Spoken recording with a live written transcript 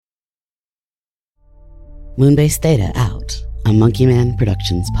Moonbase Theta out, a Monkey Man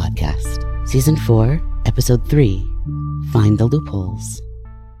Productions podcast. Season 4, Episode 3, Find the Loopholes.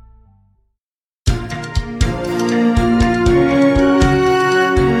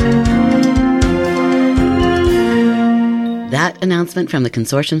 That announcement from the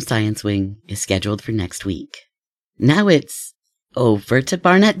Consortium Science Wing is scheduled for next week. Now it's over to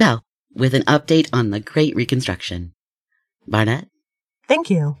Barnett Bell with an update on the Great Reconstruction. Barnett? Thank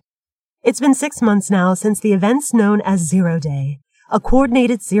you. It's been 6 months now since the events known as Zero Day, a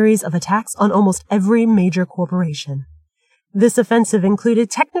coordinated series of attacks on almost every major corporation. This offensive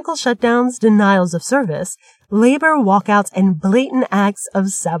included technical shutdowns, denials of service, labor walkouts, and blatant acts of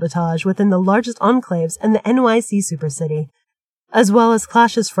sabotage within the largest enclaves in the NYC supercity, as well as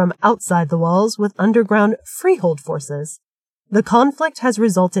clashes from outside the walls with underground freehold forces. The conflict has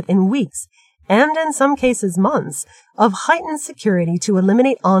resulted in weeks, and in some cases months, of heightened security to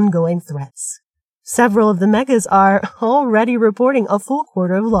eliminate ongoing threats. Several of the megas are already reporting a full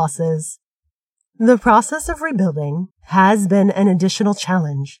quarter of losses. The process of rebuilding has been an additional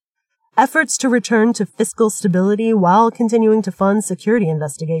challenge. Efforts to return to fiscal stability while continuing to fund security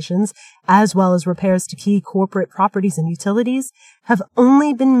investigations, as well as repairs to key corporate properties and utilities, have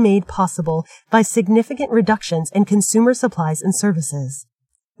only been made possible by significant reductions in consumer supplies and services.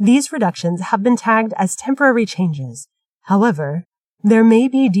 These reductions have been tagged as temporary changes. However, there may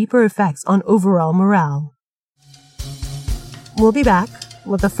be deeper effects on overall morale. We'll be back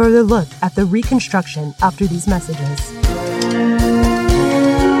with a further look at the reconstruction after these messages.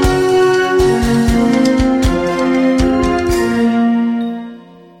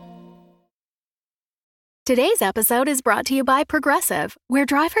 Today's episode is brought to you by Progressive, where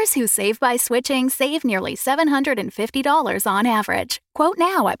drivers who save by switching save nearly $750 on average. Quote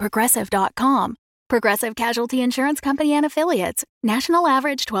now at Progressive.com. Progressive Casualty Insurance Company and Affiliates. National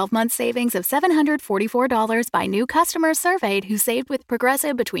average 12-month savings of $744 by new customers surveyed who saved with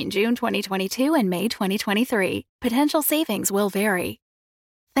Progressive between June 2022 and May 2023. Potential savings will vary.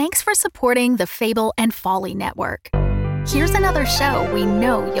 Thanks for supporting the Fable and Folly Network. Here's another show we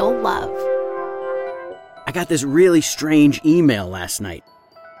know you'll love. I got this really strange email last night.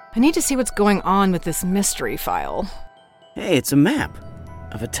 I need to see what's going on with this mystery file. Hey, it's a map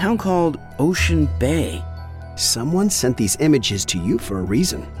of a town called Ocean Bay. Someone sent these images to you for a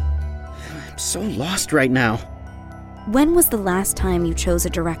reason. I'm so lost right now. When was the last time you chose a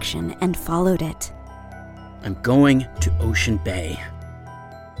direction and followed it? I'm going to Ocean Bay.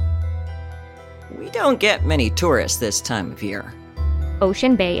 We don't get many tourists this time of year.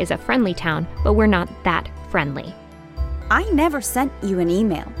 Ocean Bay is a friendly town, but we're not that friendly. I never sent you an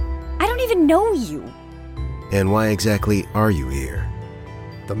email. I don't even know you. And why exactly are you here?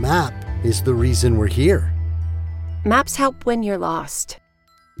 The map is the reason we're here. Maps help when you're lost.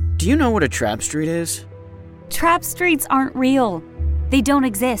 Do you know what a trap street is? Trap streets aren't real. They don't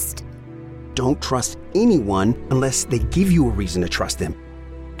exist. Don't trust anyone unless they give you a reason to trust them.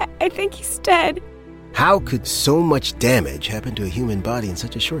 I think he's dead. How could so much damage happen to a human body in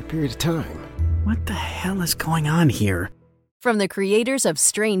such a short period of time? What the hell is going on here? From the creators of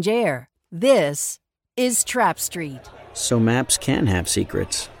Strange Air, this is Trap Street. So maps can have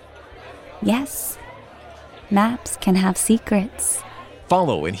secrets. Yes. Maps can have secrets.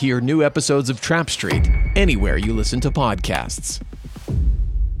 Follow and hear new episodes of Trap Street anywhere you listen to podcasts.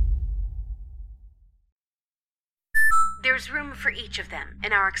 There's room for each of them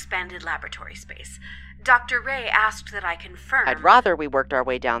in our expanded laboratory space. Dr. Ray asked that I confirm... I'd rather we worked our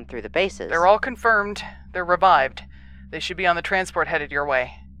way down through the bases. They're all confirmed. They're revived. They should be on the transport headed your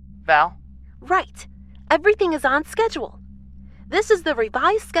way. Val? Right. Everything is on schedule. This is the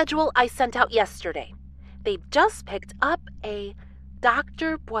revised schedule I sent out yesterday. They've just picked up a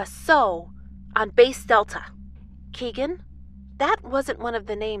Dr. Boisseau on Base Delta. Keegan, that wasn't one of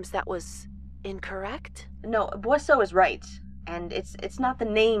the names that was incorrect? No, Boisseau is right. And it's not the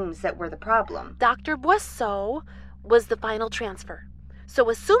names that were the problem. Dr. Boisseau was the final transfer. So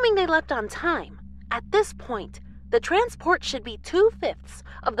assuming they left on time, at this point, the transport should be 2/5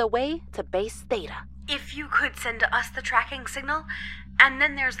 of the way to Base Theta. If you could send us the tracking signal, and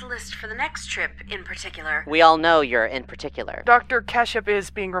then there's the list for the next trip in particular. We all know you're in particular. Dr. Kashyap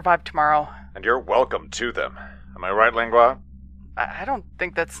is being revived tomorrow. And you're welcome to them. Am I right, Lingua? I don't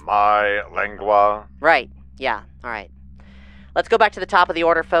think that's... My Lingua? Right, yeah, alright. Let's go back to the top of the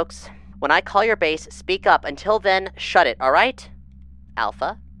order, folks. When I call your base, speak up. Until then, shut it, alright?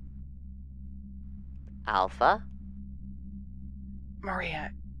 Alpha? Alpha?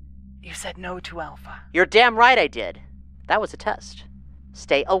 Maria, you said no to Alpha. You're damn right I did. That was a test.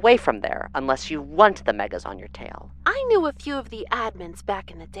 Stay away from there unless you want the megas on your tail. I knew a few of the admins back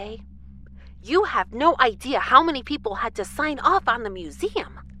in the day. You have no idea how many people had to sign off on the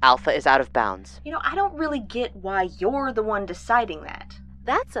museum. Alpha is out of bounds. I don't really get why you're the one deciding that.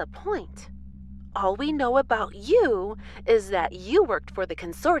 That's a point. All we know about you is that you worked for the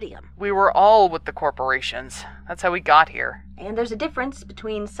consortium. We were all with the corporations. That's how we got here. And there's a difference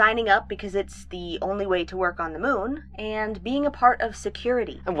between signing up because it's the only way to work on the moon and being a part of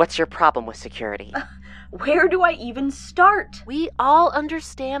security. And what's your problem with security? Where do I even start? We all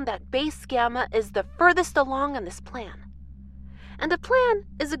understand that Base Gamma is the furthest along on this plan. And a plan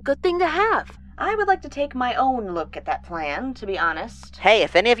is a good thing to have. I would like to take my own look at that plan, to be honest. Hey,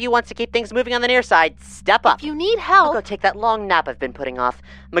 if any of you wants to keep things moving on the near side, step up. If you need help... I'll go take that long nap I've been putting off.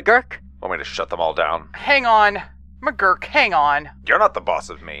 McGurk? Want me to shut them all down? Hang on. McGurk, hang on. You're not the boss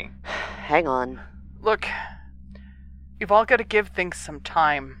of me. Hang on. Look, you've all got to give things some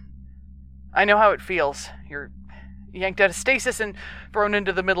time. I know how it feels. You're yanked out of stasis and thrown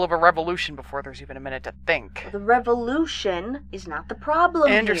into the middle of a revolution before there's even a minute to think. The revolution is not the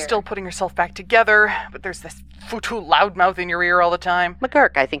problem And here. you're still putting yourself back together, but there's this Futu loudmouth in your ear all the time.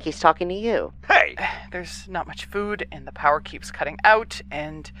 McGurk, I think he's talking to you. Hey! There's not much food, and the power keeps cutting out,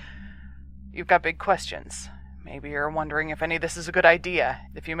 and you've got big questions. Maybe you're wondering if any of this is a good idea,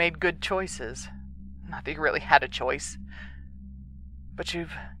 if you made good choices. Not that you really had a choice. But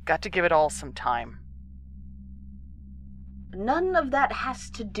you've got to give it all some time. None of that has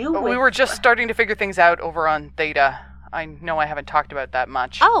to do with... We were just starting to figure things out over on Theta. I know I haven't talked about that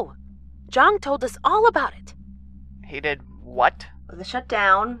much. Oh, John told us all about it. He did what? The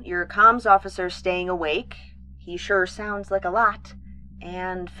shutdown, your comms officer staying awake, he sure sounds like a lot,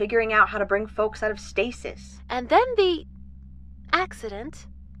 and figuring out how to bring folks out of stasis. And then the accident,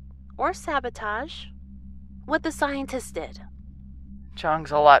 or sabotage, what the scientists did.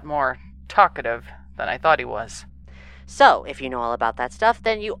 Chong's a lot more talkative than I thought he was. So, if you know all about that stuff,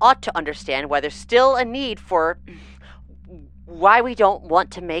 then you ought to understand why there's still a need for... why we don't want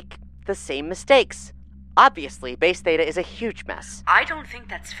to make the same mistakes. Obviously, Base Theta is a huge mess. I don't think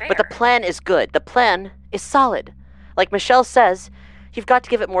that's fair. But the plan is good. The plan is solid. Like Michelle says, you've got to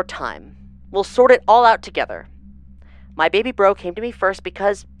give it more time. We'll sort it all out together. My baby bro came to me first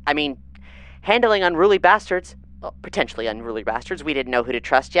because, handling unruly bastards, well, potentially unruly bastards, we didn't know who to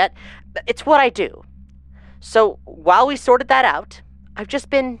trust yet. It's what I do. So, while we sorted that out, I've just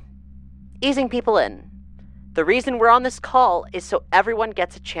been easing people in. The reason we're on this call is so everyone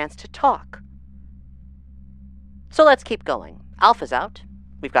gets a chance to talk. So let's keep going. Alpha's out.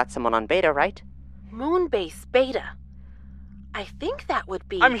 We've got someone on Beta, right? Moonbase Beta. I think that would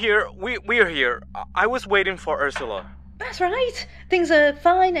be... I'm here. We're here. I was waiting for Ursula. That's right. Things are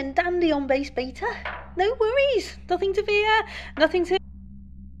fine and dandy on Base Beta. No worries. Nothing to fear. Nothing to...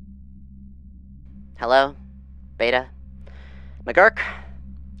 Hello? Beta? McGurk?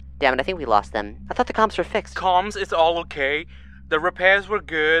 Damn it, I think we lost them. I thought the comms were fixed. Comms is all okay. The repairs were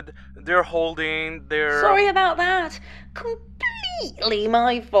good. They're holding. Sorry about that. Completely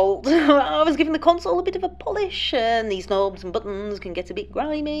my fault. I was giving the console a bit of a polish, and these knobs and buttons can get a bit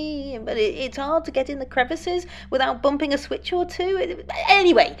grimy, but it's hard to get in the crevices without bumping a switch or two.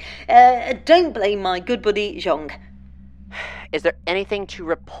 Anyway, don't blame my good buddy Zhong. Is there anything to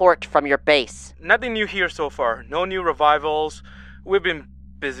report from your base? Nothing new here so far. No new revivals. We've been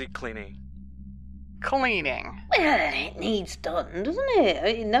busy cleaning. Cleaning? Well, it needs done, doesn't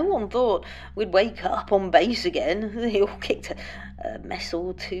it? No one thought we'd wake up on base again. They all kicked a mess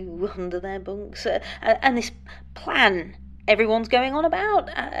or two under their bunks. And this plan everyone's going on about,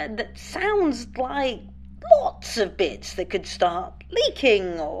 that sounds like lots of bits that could start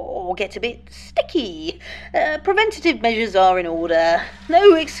leaking or get a bit sticky. Preventative measures are in order.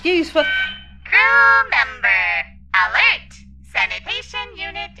 No excuse for... Crew member, alert! Sanitation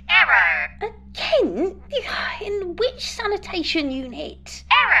unit error. Again? In which sanitation unit?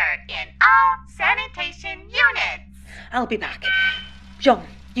 Error in all sanitation units. I'll be back. John,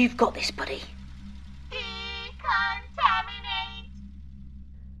 you've got this, buddy. Decontaminate.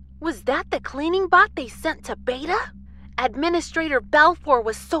 Was that the cleaning bot they sent to Beta? Administrator Balfour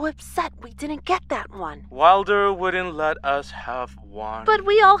was so upset we didn't get that one. Wilder wouldn't let us have one. But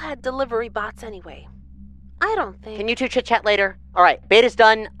we all had delivery bots anyway. I don't think... Can you two chit-chat later? All right, Beta's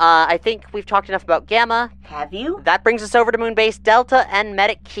done. I think we've talked enough about Gamma. Have you? That brings us over to Moonbase Delta and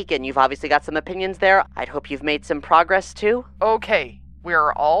Medic Keegan. You've obviously got some opinions there. I'd hope you've made some progress, too. Okay,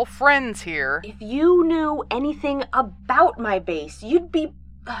 we're all friends here. If you knew anything about my base, you'd be...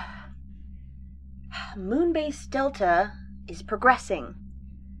 Moonbase Delta is progressing.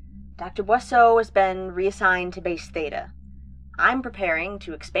 Dr. Boisseau has been reassigned to Base Theta. I'm preparing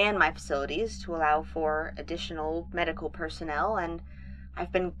to expand my facilities to allow for additional medical personnel, and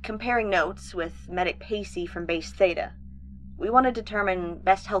I've been comparing notes with Medic Pacey from Base Theta. We want to determine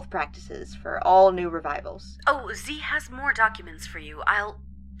best health practices for all new revivals. Oh, Z has more documents for you. I'll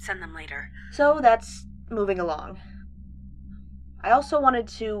send them later. So that's moving along. I also wanted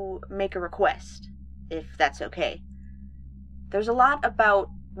to make a request, if that's okay. There's a lot about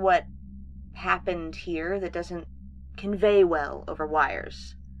what happened here that doesn't convey well over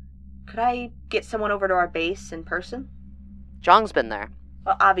wires. Could I get someone over to our base in person? Zhang's been there.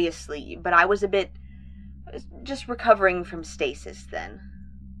 Well, obviously, but I was just recovering from stasis then.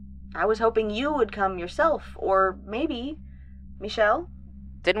 I was hoping you would come yourself, or maybe Michelle?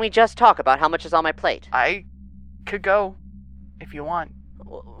 Didn't we just talk about how much is on my plate? I could go, if you want.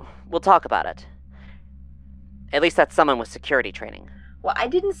 We'll talk about it. At least that's someone with security training. Well, I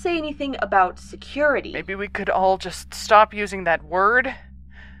didn't say anything about security. Maybe we could all just stop using that word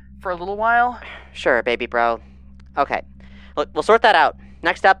for a little while? Sure, baby bro. Okay. Look, we'll sort that out.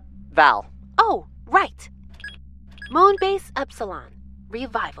 Next up, Val. Oh, right. Moonbase Epsilon.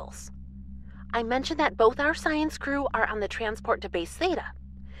 Revivals. I mentioned that both our science crew are on the transport to Base Theta.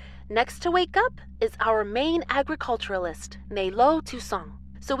 Next to wake up is our main agriculturalist, Nelo Toussaint,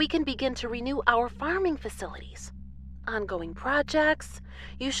 so we can begin to renew our farming facilities. Ongoing projects.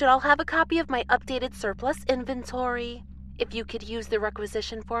 You should all have a copy of my updated surplus inventory. If you could use the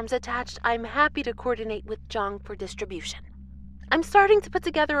requisition forms attached, I'm happy to coordinate with Zhang for distribution. I'm starting to put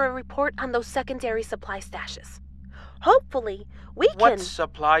together a report on those secondary supply stashes. Hopefully, we can... What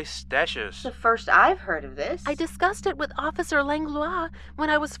supply stashes? The first I've heard of this. I discussed it with Officer Langlois when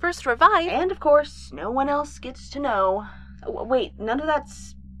I was first revived. And, of course, no one else gets to know. Wait, none of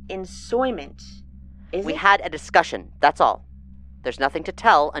that's ensoyment, is it? We had a discussion, that's all. There's nothing to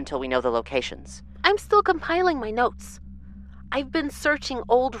tell until we know the locations. I'm still compiling my notes. I've been searching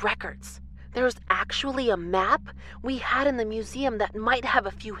old records. There's actually a map we had in the museum that might have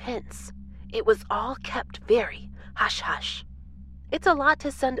a few hints. It was all kept very hush-hush. It's a lot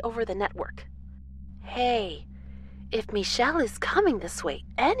to send over the network. Hey, if Michelle is coming this way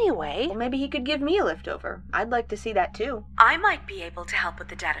anyway... Well, maybe he could give me a lift over. I'd like to see that too. I might be able to help with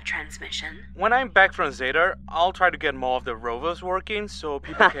the data transmission. When I'm back from Zeta, I'll try to get more of the rovers working so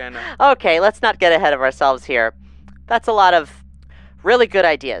people can... Okay, let's not get ahead of ourselves here. That's a lot of really good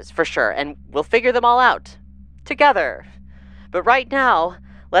ideas, for sure, and we'll figure them all out. Together. But right now,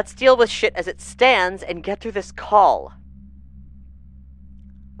 let's deal with shit as it stands and get through this call.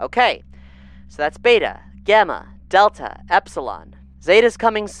 Okay, so that's Beta, Gamma, Delta, Epsilon. Zeta's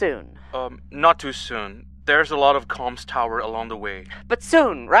coming soon. Not too soon. There's a lot of comms tower along the way. But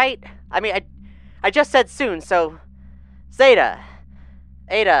soon, right? I mean, I just said soon, so... Zeta.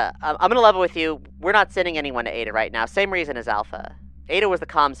 Ada, I'm gonna level with you. We're not sending anyone to Ada right now. Same reason as Alpha. Ada was the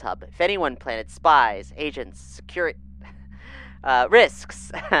comms hub. If anyone planted spies, agents, security...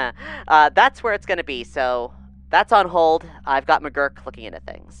 risks. That's where it's gonna be, so... That's on hold. I've got McGurk looking into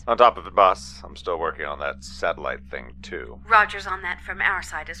things. On top of it, boss, I'm still working on that satellite thing, too. Roger's on that from our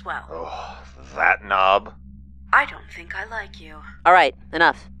side as well. Oh, that knob. I don't think I like you. All right,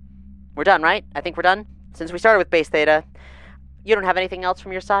 enough. We're done, right? I think we're done. Since we started with Base Theta, you don't have anything else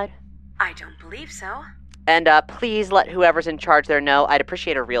from your side? I don't believe so. And please let whoever's in charge there know. I'd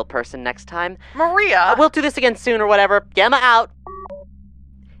appreciate a real person next time. Maria! We'll do this again soon or whatever. Gamma out.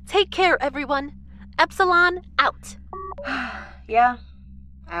 Take care, everyone. Epsilon out. Yeah,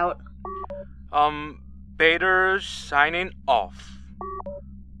 out. Bader's signing off.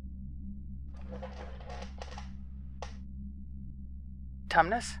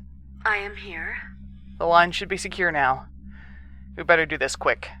 Tumnus? I am here. The line should be secure now. We better do this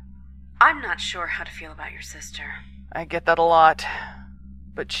quick. I'm not sure how to feel about your sister. I get that a lot.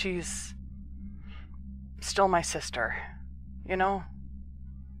 But she's... still my sister. You know?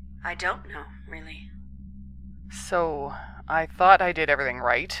 I don't know, really. So, I thought I did everything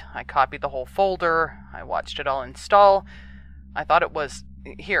right. I copied the whole folder. I watched it all install. I thought it was...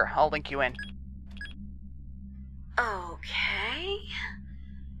 Here, I'll link you in. Okay.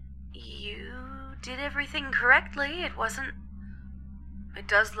 You did everything correctly. It wasn't... It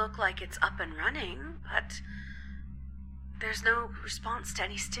does look like it's up and running, but... There's no response to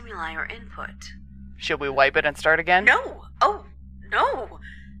any stimuli or input. Should we wipe it and start again? No! Oh, no!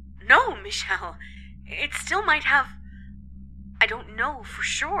 No, Michelle. It still might have... I don't know for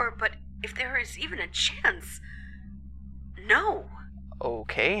sure, but if there is even a chance... No.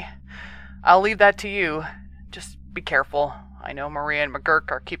 Okay. I'll leave that to you. Just be careful. I know Maria and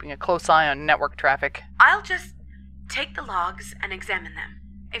McGurk are keeping a close eye on network traffic. I'll just take the logs and examine them.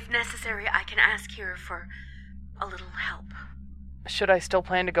 If necessary, I can ask here for a little help. Should I still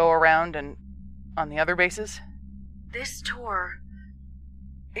plan to go around and on the other bases? This tour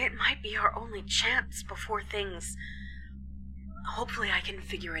It might be our only chance before things... Hopefully I can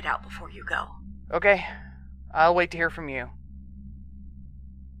figure it out before you go. Okay. I'll wait to hear from you.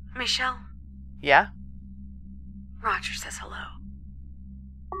 Michelle? Yeah? Roger says hello.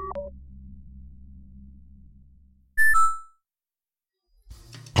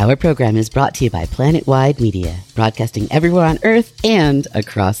 Our program is brought to you by Planet-Wide Media, broadcasting everywhere on Earth and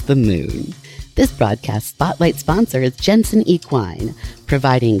across the moon. This broadcast spotlight sponsor is Jensen Equine,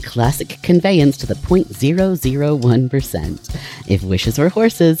 providing classic conveyance to the 0.001%. If wishes were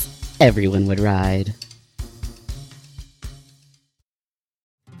horses, everyone would ride.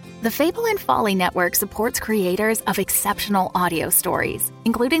 The Fable and Folly Network supports creators of exceptional audio stories,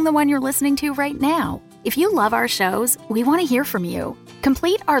 including the one you're listening to right now. If you love our shows, we want to hear from you.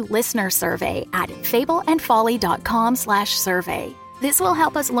 Complete our listener survey at fableandfolly.com/survey. This will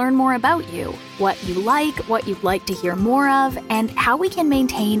help us learn more about you, what you like, what you'd like to hear more of, and how we can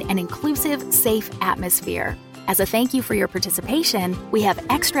maintain an inclusive, safe atmosphere. As a thank you for your participation, we have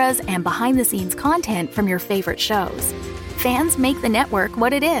extras and behind-the-scenes content from your favorite shows. Fans make the network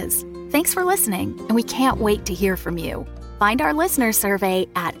what it is. Thanks for listening, and we can't wait to hear from you. Find our listener survey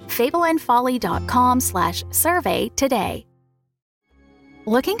at fableandfolly.com/survey today.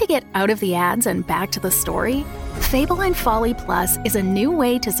 Looking to get out of the ads and back to the story? Fable and Folly Plus is a new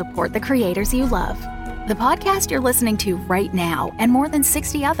way to support the creators you love. The podcast you're listening to right now and more than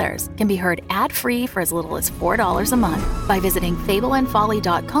 60 others can be heard ad-free for as little as $4 a month by visiting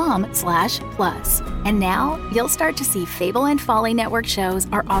fableandfolly.com/plus. And now you'll start to see Fable and Folly Network shows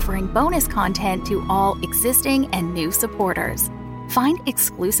are offering bonus content to all existing and new supporters. Find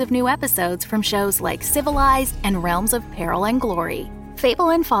exclusive new episodes from shows like Civilized and Realms of Peril and Glory. Fable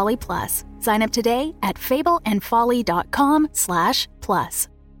and Folly Plus. Sign up today at fableandfolly.com/plus.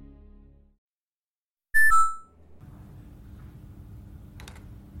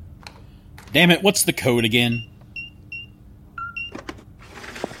 Damn it, what's the code again?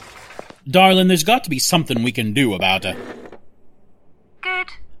 Darling, there's got to be something we can do about it. Good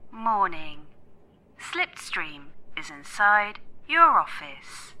morning. Slipstream is inside your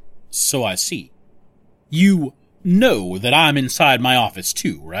office. So I see. You know that I'm inside my office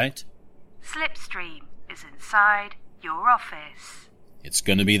too, right? Slipstream is inside your office. It's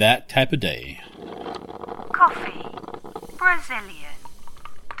gonna be that type of day. Coffee. Brazilian.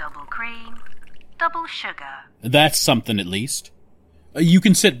 Double cream. Double sugar. That's something at least. You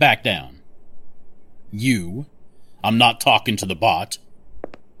can sit back down. I'm not talking to the bot.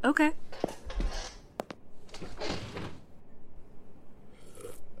 Okay.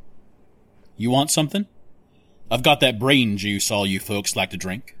 You want something? I've got that brain juice all you folks like to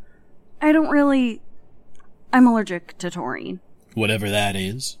drink. I don't really... I'm allergic to taurine. Whatever that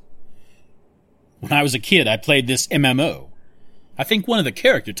is. When I was a kid, I played this MMO. I think one of the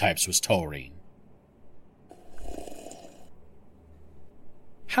character types was taurine.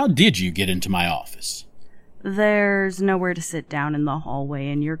 How did you get into my office? There's nowhere to sit down in the hallway,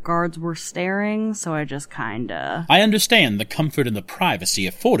 and your guards were staring, so I just kinda... I understand the comfort and the privacy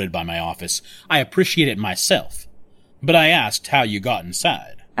afforded by my office. I appreciate it myself. But I asked how you got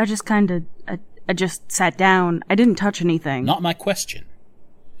inside. I just kinda... I just sat down. I didn't touch anything. Not my question.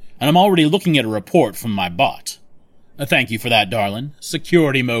 And I'm already looking at a report from my bot. Thank you for that, darling.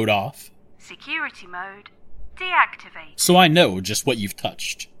 Security mode off. Security mode deactivate. So I know just what you've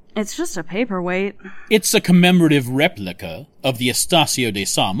touched. It's just a paperweight. It's a commemorative replica of the Estacio de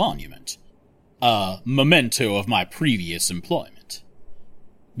Sa monument. A memento of my previous employment.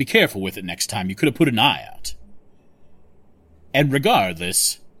 Be careful with it next time. You could have put an eye out. And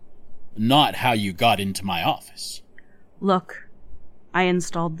regardless, not how you got into my office. Look, I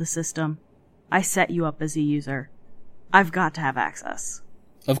installed the system. I set you up as a user. I've got to have access.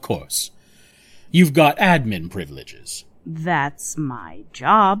 Of course. You've got admin privileges. That's my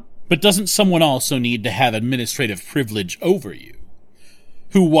job. But doesn't someone also need to have administrative privilege over you?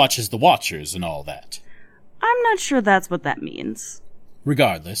 Who watches the watchers and all that? I'm not sure that's what that means.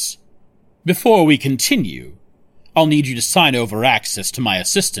 Regardless, before we continue, I'll need you to sign over access to my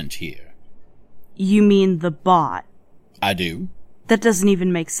assistant here. You mean the bot? I do. That doesn't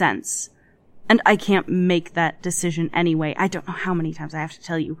even make sense. And I can't make that decision anyway. I don't know how many times I have to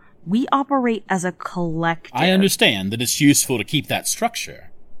tell you. We operate as a collective. I understand that it's useful to keep that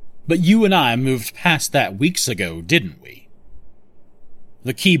structure. But you and I moved past that weeks ago, didn't we?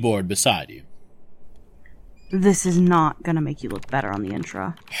 The keyboard beside you. This is not gonna make you look better on the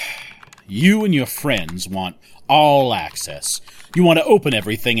intro. You and your friends want all access. You want to open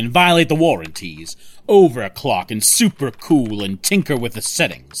everything and violate the warranties, overclock and super cool and tinker with the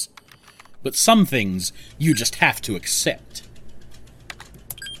settings. But some things you just have to accept.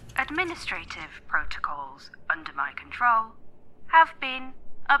 administrative protocols under my control have been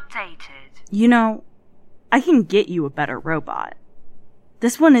updated. You know, I can get you a better robot.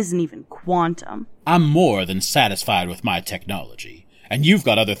 This one isn't even quantum. I'm more than satisfied with my technology, and you've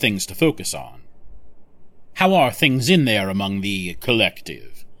got other things to focus on. How are things in there among the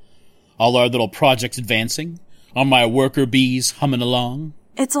collective? All our little projects advancing? Are my worker bees humming along?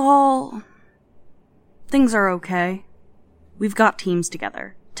 It's all... Things are okay. We've got teams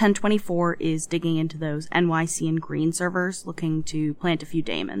together. 1024 is digging into those NYC and Green servers, looking to plant a few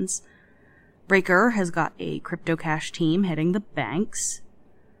daemons. Breaker has got a crypto cash team hitting the banks.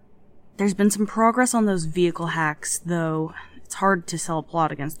 There's been some progress on those vehicle hacks, though it's hard to sell a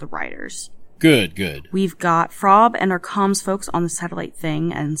plot against the writers. Good. We've got Frob and our comms folks on the satellite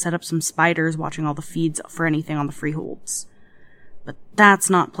thing and set up some spiders watching all the feeds for anything on the freeholds. But that's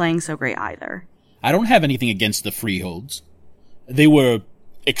not playing so great either. I don't have anything against the freeholds. They were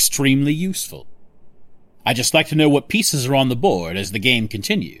extremely useful. I just like to know what pieces are on the board as the game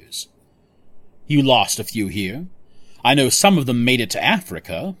continues. You lost a few here. I know some of them made it to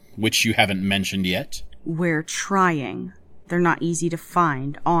Africa, which you haven't mentioned yet. We're trying. They're not easy to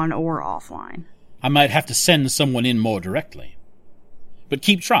find, on or offline. I might have to send someone in more directly. But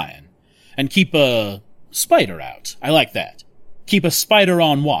keep trying. And keep a spider out. I like that. Keep a spider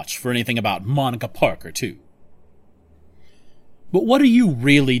on watch for anything about Monica Parker, too. But what are you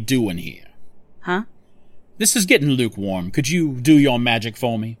really doing here? Huh? This is getting lukewarm. Could you do your magic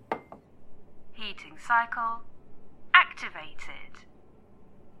for me? Heating cycle activated.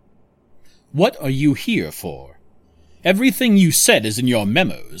 What are you here for? Everything you said is in your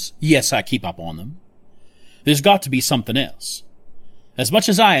memos. Yes, I keep up on them. There's got to be something else. As much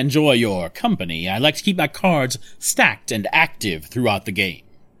as I enjoy your company, I like to keep my cards stacked and active throughout the game.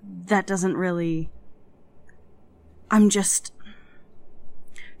 That doesn't really...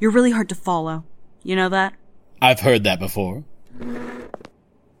 You're really hard to follow. You know that? I've heard that before.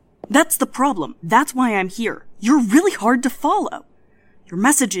 That's the problem. That's why I'm here. You're really hard to follow. Your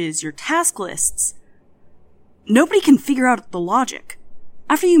messages, your task lists. Nobody can figure out the logic.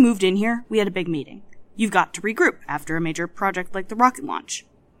 After you moved in here, we had a big meeting. You've got to regroup after a major project like the rocket launch.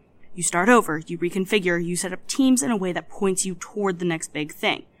 You start over, you reconfigure, you set up teams in a way that points you toward the next big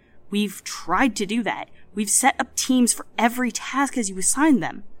thing. We've tried to do that. We've set up teams for every task as you assign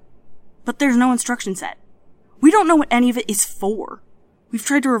them. But there's no instruction set. We don't know what any of it is for. We've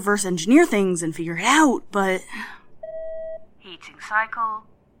tried to reverse engineer things and figure it out, but... Heating cycle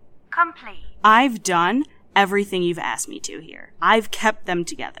complete. I've done everything you've asked me to here. I've kept them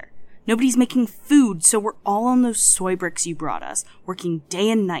together. Nobody's making food, so we're all on those soy bricks you brought us, working day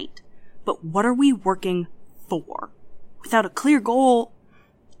and night. But what are we working for? Without a clear goal...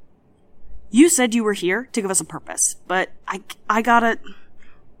 You said you were here to give us a purpose, but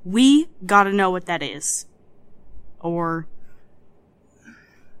we gotta know what that is. Or...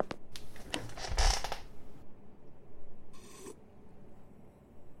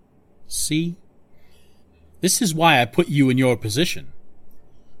 See? This is why I put you in your position.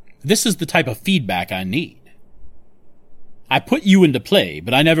 This is the type of feedback I need. I put you into play,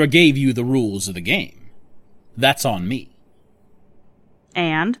 but I never gave you the rules of the game. That's on me.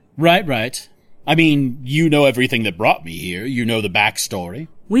 And? Right. I mean, you know everything that brought me here. You know the backstory.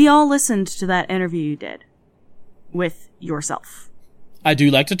 We all listened to that interview you did. With yourself. I do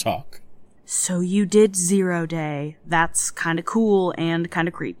like to talk. So you did 0 Day. That's kinda cool and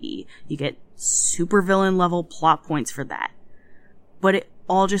kinda creepy. You get supervillain level plot points for that. But it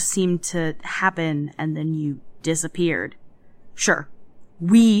all just seemed to happen and then you disappeared. Sure,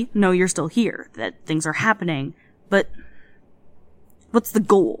 we know you're still here, that things are happening, but what's the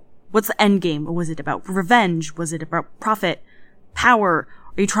goal? What's the end game? Was it about revenge? Was it about profit? Power?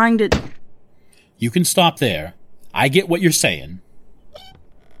 Are you trying to... You can stop there. I get what you're saying.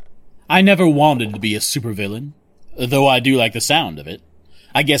 I never wanted to be a supervillain, though I do like the sound of it.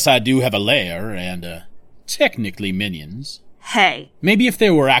 I guess I do have a lair and, technically minions. Hey. Maybe if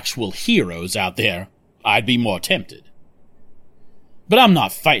there were actual heroes out there, I'd be more tempted. But I'm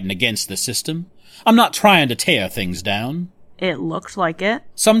not fighting against the system. I'm not trying to tear things down. It looked like it.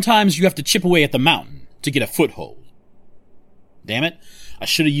 Sometimes you have to chip away at the mountain to get a foothold. Damn it, I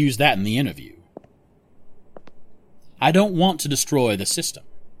should have used that in the interview. I don't want to destroy the system.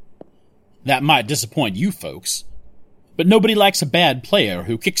 That might disappoint you folks, but nobody likes a bad player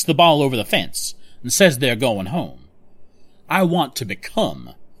who kicks the ball over the fence and says they're going home. I want to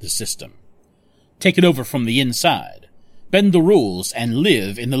become the system. Take it over from the inside, bend the rules, and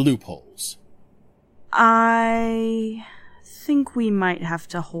live in the loopholes. I think we might have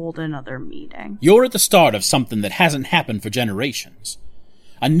to hold another meeting. You're at the start of something that hasn't happened for generations.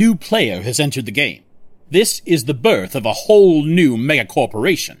 A new player has entered the game. This is the birth of a whole new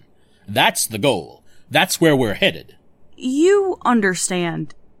megacorporation. That's the goal. That's where we're headed. You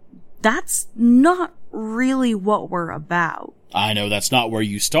understand, that's not really what we're about. I know that's not where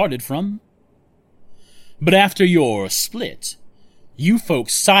you started from. But after your split, you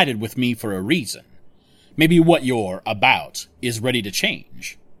folks sided with me for a reason. Maybe what you're about is ready to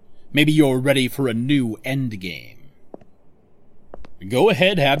change. Maybe you're ready for a new endgame. Go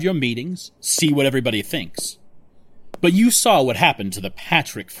ahead, have your meetings, see what everybody thinks. But you saw what happened to the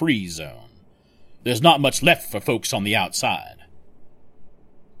Patrick Free Zone. There's not much left for folks on the outside.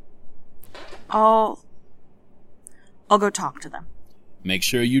 I'll go talk to them. Make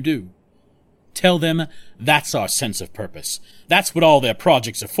sure you do. Tell them that's our sense of purpose. That's what all their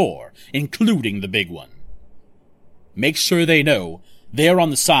projects are for, including the big one. Make sure they know they're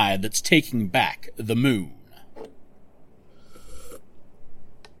on the side that's taking back the moon.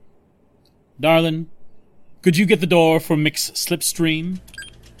 Darlin, could you get the door for Mix Slipstream?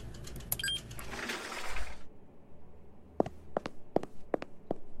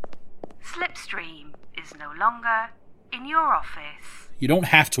 Slipstream is no longer in your office. You don't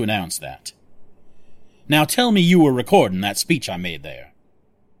have to announce that. Now tell me you were recording that speech I made there.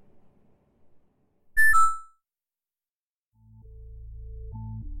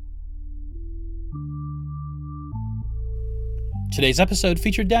 Today's episode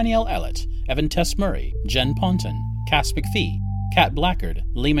featured Danielle Ellett, Evan Tess Murray, Jen Ponton, Cass McPhee, Kat Blackard,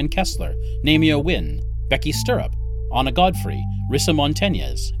 Lehman Kessler, Namio Wynn, Becky Stirrup, Anna Godfrey, Rissa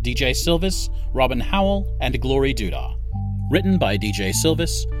Montañez, DJ Silvis, Robin Howell, and Glory Duda. Written by DJ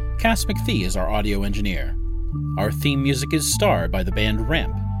Silvis, Cass McPhee is our audio engineer. Our theme music is starred by the band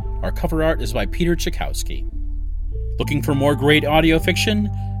Ramp. Our cover art is by Peter Tchaikovsky. Looking for more great audio fiction?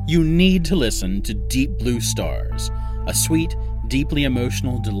 You need to listen to Deep Blue Stars, a sweet, deeply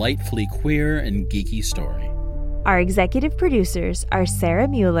emotional, delightfully queer and geeky story. Our executive producers are Sarah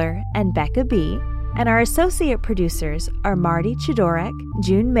Mueller and Becca B., and our associate producers are Marty Chidorek,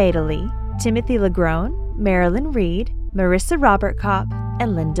 June Madeley, Timothy Lagrone, Marilyn Reed, Marissa Robert Kopp,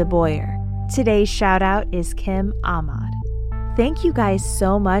 and Linda Boyer. Today's shout-out is Kim Ahmad. Thank you guys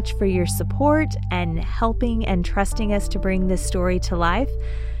so much for your support and helping and trusting us to bring this story to life.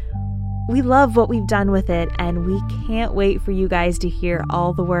 We love what we've done with it, and we can't wait for you guys to hear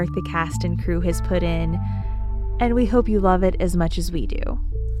all the work the cast and crew has put in, and we hope you love it as much as we do.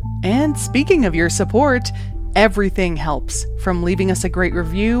 And speaking of your support, everything helps, from leaving us a great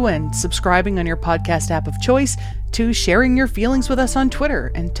review and subscribing on your podcast app of choice to sharing your feelings with us on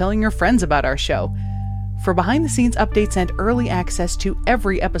Twitter and telling your friends about our show. For behind-the-scenes updates and early access to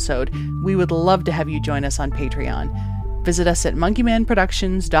every episode, we would love to have you join us on Patreon. Visit us at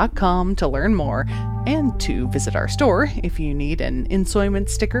monkeymanproductions.com to learn more, and to visit our store if you need an Insoyment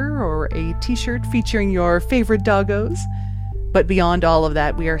sticker or a t-shirt featuring your favorite doggos. But beyond all of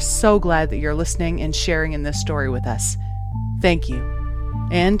that, we are so glad that you're listening and sharing in this story with us. Thank you.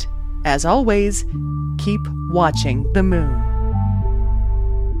 And, as always, keep watching the moon.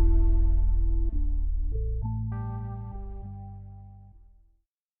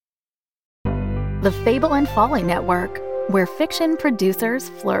 The Fable and Folly Network, where fiction producers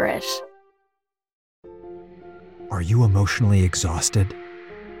flourish. Are you emotionally exhausted?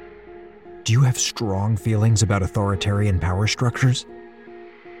 Do you have strong feelings about authoritarian power structures?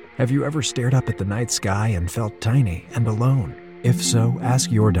 Have you ever stared up at the night sky and felt tiny and alone? If so,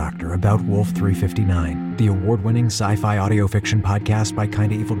 ask your doctor about Wolf 359, the award-winning sci-fi audio fiction podcast by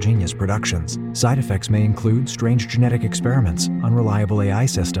Kinda Evil Genius Productions. Side effects may include strange genetic experiments, unreliable AI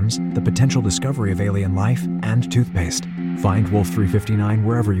systems, the potential discovery of alien life, and toothpaste. Find Wolf 359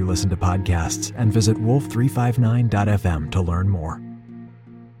 wherever you listen to podcasts and visit wolf359.fm to learn more.